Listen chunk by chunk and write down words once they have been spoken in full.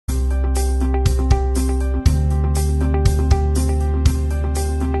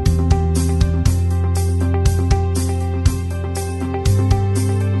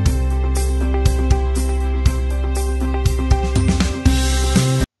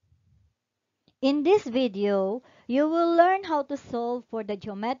In this video, you will learn how to solve for the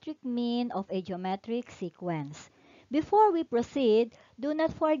geometric mean of a geometric sequence. Before we proceed, do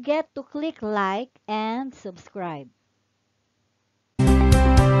not forget to click like and subscribe.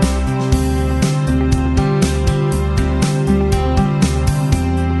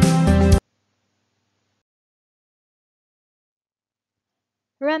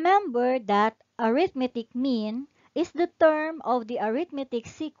 Remember that arithmetic mean is the term of the arithmetic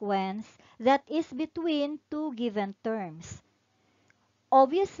sequence that is between two given terms.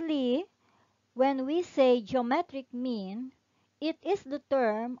 Obviously, when we say geometric mean, it is the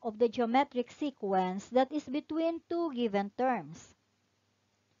term of the geometric sequence that is between two given terms.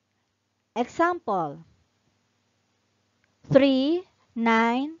 Example: 3,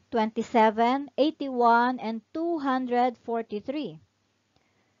 9, 27, 81, and 243.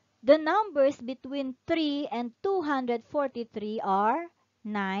 The numbers between 3 and 243 are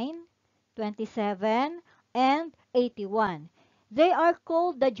 9, 27, and 81. They are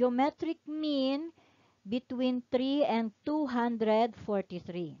called the geometric mean between 3 and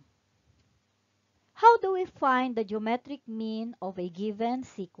 243. How do we find the geometric mean of a given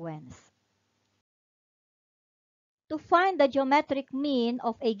sequence? To find the geometric mean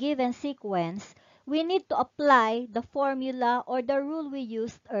of a given sequence, we need to apply the formula or the rule we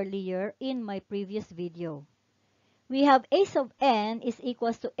used earlier in my previous video. We have a sub n is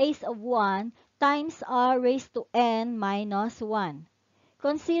equals to a sub 1 times r raised to n minus 1.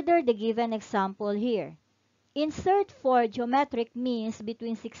 Consider the given example here. Insert for geometric means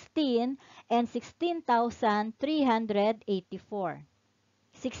between 16 and 16,384.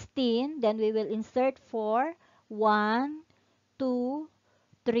 16, then we will insert for 1, 2,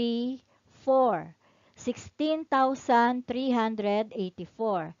 3, 4.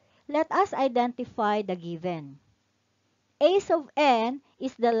 16,384. Let us identify the given. A sub n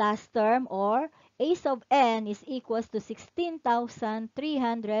is the last term, or a sub n is equals to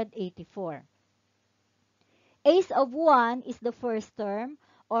 16,384. A sub 1 is the first term,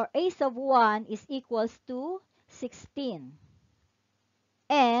 or a sub 1 is equals to 16.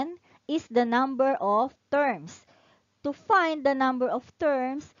 N is the number of terms. To find the number of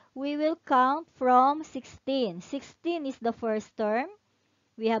terms, we will count from 16. 16 is the first term.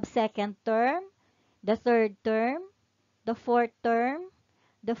 We have second term, the third term, the fourth term,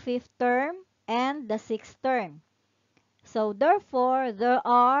 the fifth term, and the sixth term. So therefore, there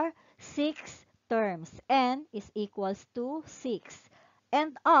are 6 terms. N is equals to 6.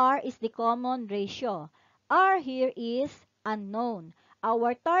 And R is the common ratio. R here is unknown.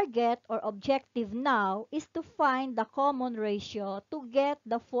 Our target or objective now is to find the common ratio to get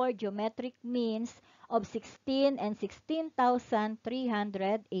the 4 geometric means of 16 and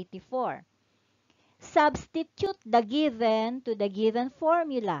 16,384. Substitute the given to the given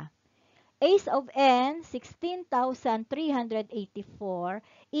formula. A of n, 16,384,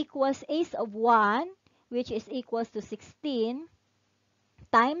 equals a of 1, which is equals to 16,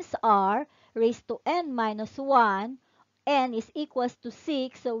 times r raised to n minus 1. N is equals to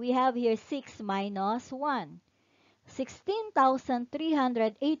 6, so we have here 6 minus 1.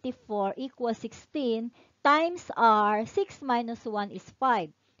 16,384 equals 16 times r, 6 minus 1 is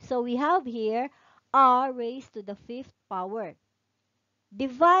 5. So we have here r raised to the 5th power.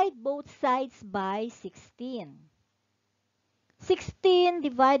 Divide both sides by 16. 16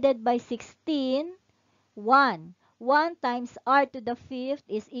 divided by 16, 1. 1 times r to the 5th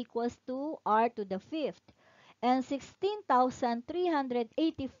is equals to r to the 5th. And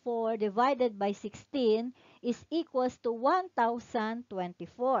 16,384 divided by 16 is equals to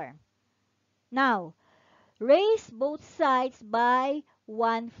 1,024. Now, raise both sides by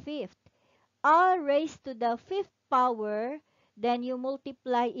 1/5. R raised to the 5th power, then you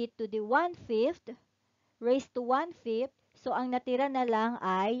multiply it to the 1/5, raised to 1/5, so ang natira na lang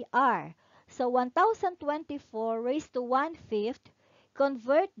ay R. So 1,024 raised to 1/5,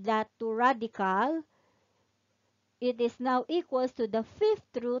 convert that to radical. It is now equals to the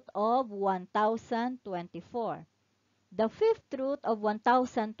 5th root of 1,024. The 5th root of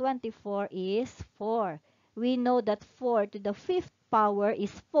 1,024 is 4. We know that 4 to the 5th power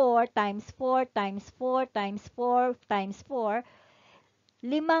is 4 times 4 times 4 times 4 times 4.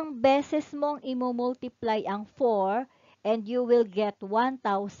 5 beses mong imumultiply ang 4 and you will get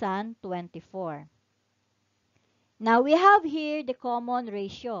 1,024. Now, we have here the common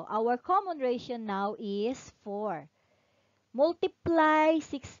ratio. Our common ratio now is 4. Multiply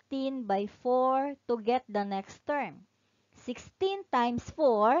 16 by 4 to get the next term. 16 times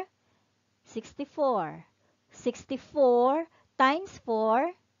 4, 64. 64 times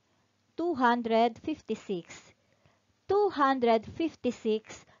 4, 256.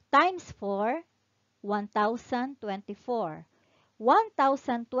 256 times 4, 1,024.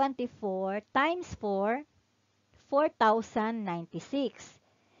 1,024 times 4, 4,096.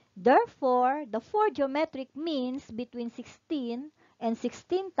 Therefore, the four geometric means between 16 and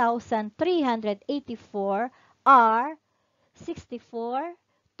 16,384 are 64,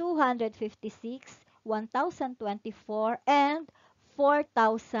 256, 1,024, and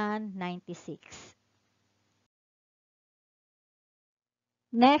 4,096.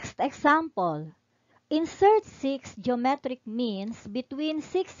 Next example. Insert 6 geometric means between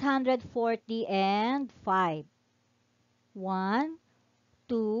 640 and 5. 1,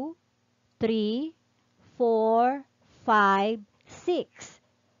 2, 3, 4, 5, 6.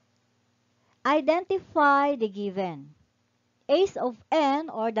 Identify the given. Ace of n,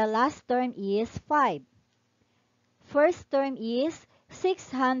 or the last term, is 5. First term is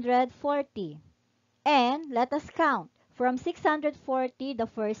 640. And let us count. From 640, the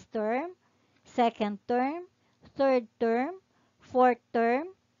first term, second term, third term, fourth term,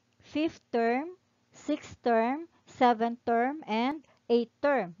 fifth term, sixth term, seventh term, and eighth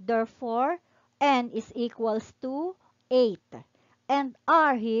term. Therefore, n is equals to 8. And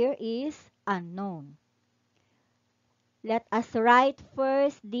r here is unknown. Let us write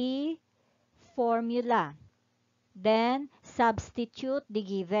first the formula. Then, substitute the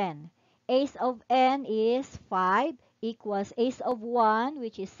given. Ace of n is 5 equals ace of 1,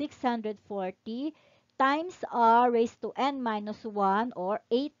 which is 640, times r raised to n minus 1, or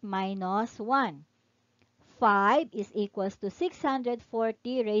 8 minus 1. 5 is equals to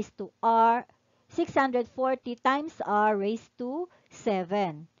 640 raised to r, 640 times r raised to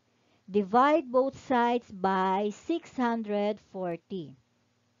 7. Divide both sides by 640.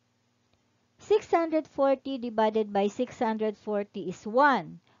 640 divided by 640 is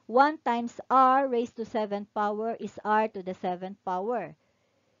 1. 1 times r raised to 7th power is r to the 7th power.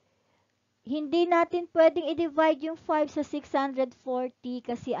 Hindi natin pwedeng i-divide yung 5 sa 640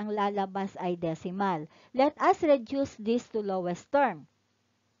 kasi ang lalabas ay decimal. Let us reduce this to lowest term.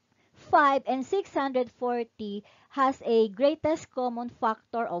 5 and 640 has a greatest common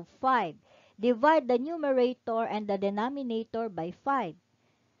factor of 5. Divide the numerator and the denominator by 5.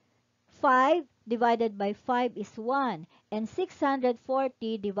 5 divided by 5 is 1, and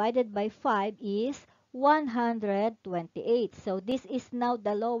 640 divided by 5 is 128. So this is now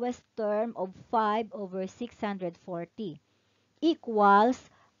the lowest term of 5 over 640 equals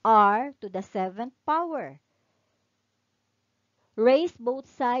r to the 7th power. Raise both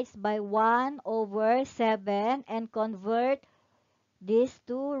sides by 1 over 7 and convert this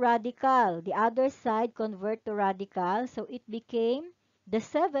to radical. The other side convert to radical, so it became the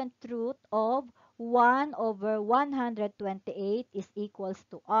 7th root of 1 over 128 is equals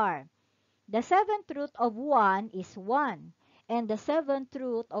to r. The 7th root of 1 is 1, and the 7th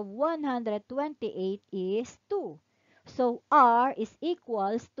root of 128 is 2. So r is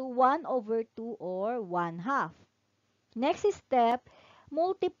equals to 1 over 2, or 1/2. Next step,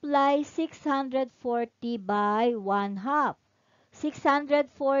 multiply 640 by 1/2.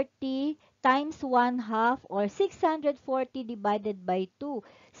 640 times 1/2, or 640 divided by 2.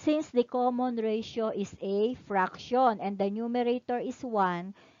 Since the common ratio is a fraction and the numerator is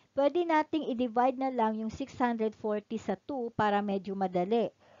 1, pwede nating i-divide na lang yung 640 sa 2 para medyo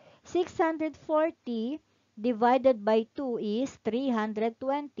madali. 640 divided by 2 is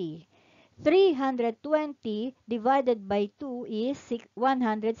 320. 320 divided by 2 is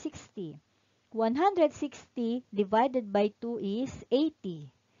 160. 160 divided by 2 is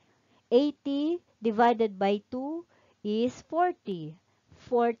 80. 80 divided by 2 is 40.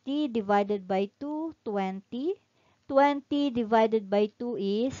 40 divided by 2, 20. 20 divided by 2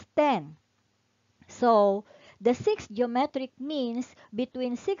 is 10. So, the 6 geometric means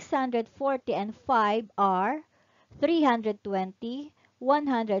between 640 and 5 are 320,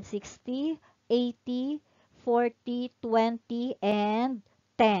 160, 80, 40, 20, and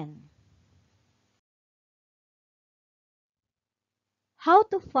 10. How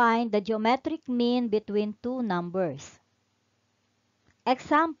to find the geometric mean between two numbers?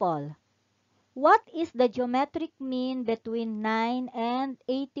 Example, what is the geometric mean between 9 and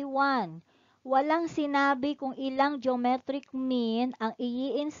 81? Walang sinabi kung ilang geometric mean ang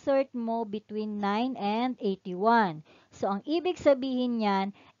i-insert mo between 9 and 81. So, ang ibig sabihin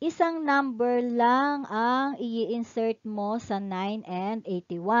niyan, isang number lang ang i-insert mo sa 9 and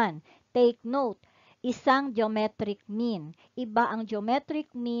 81. Take note, isang geometric mean. Iba ang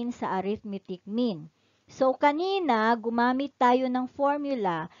geometric mean sa arithmetic mean. So, kanina, gumamit tayo ng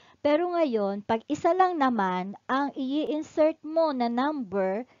formula, pero ngayon, pag isa lang naman ang i-insert mo na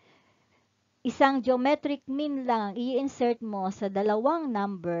number, isang geometric mean lang i-insert mo sa dalawang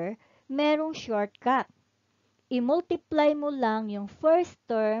number, merong shortcut. I-multiply mo lang yung first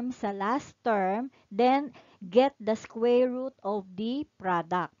term sa last term, then get the square root of the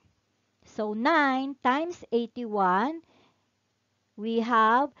product. So, 9 times 81, we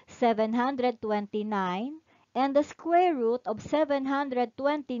have 729, and the square root of 729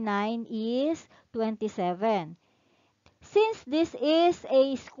 is 27. Since this is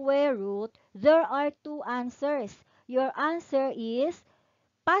a square root, there are two answers. Your answer is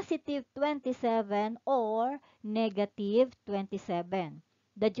positive 27 or negative 27.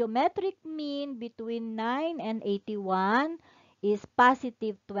 The geometric mean between 9 and 81 is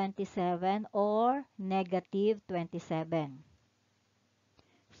positive 27 or negative 27.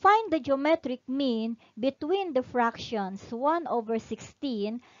 Find the geometric mean between the fractions 1 over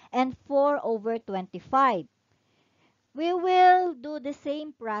 16 and 4 over 25. We will do the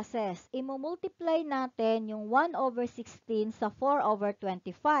same process. Imumultiply natin yung 1 over 16 sa 4 over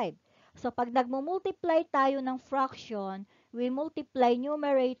 25. So, pag nagmumultiply tayo ng fraction, we multiply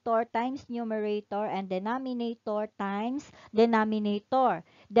numerator times numerator and denominator times denominator.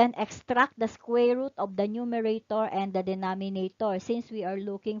 Then, extract the square root of the numerator and the denominator since we are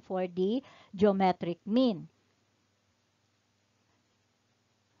looking for the geometric mean.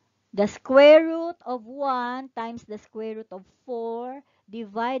 The square root of 1 times the square root of 4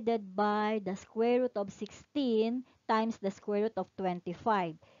 divided by the square root of 16 times the square root of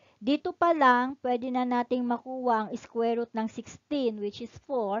 25. Dito pa lang, pwede na nating makuha ang square root ng 16 which is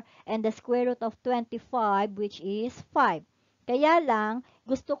 4 and the square root of 25 which is 5. Kaya lang,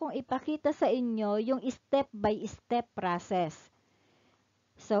 gusto kong ipakita sa inyo yung step by step process.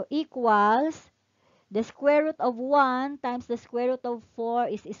 So, equals the square root of 1 times the square root of 4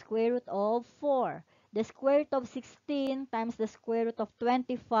 is square root of 4. The square root of 16 times the square root of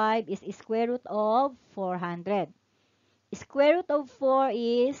 25 is square root of 400. Square root of 4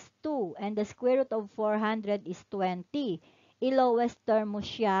 is 2 and the square root of 400 is 20. I-lowest term mo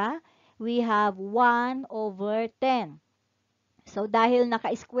siya, we have 1 over 10. So dahil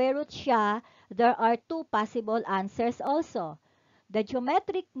naka-square root siya, there are two possible answers also. The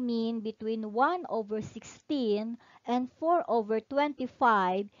geometric mean between 1 over 16 and 4 over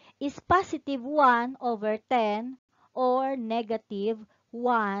 25 is positive 1 over 10 or negative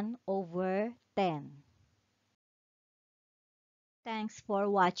 1 over 10. Thanks for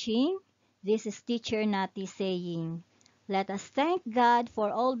watching. This is Teacher Nati saying, let us thank God for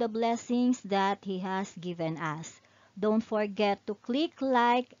all the blessings that He has given us. Don't forget to click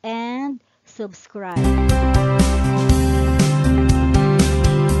like and subscribe.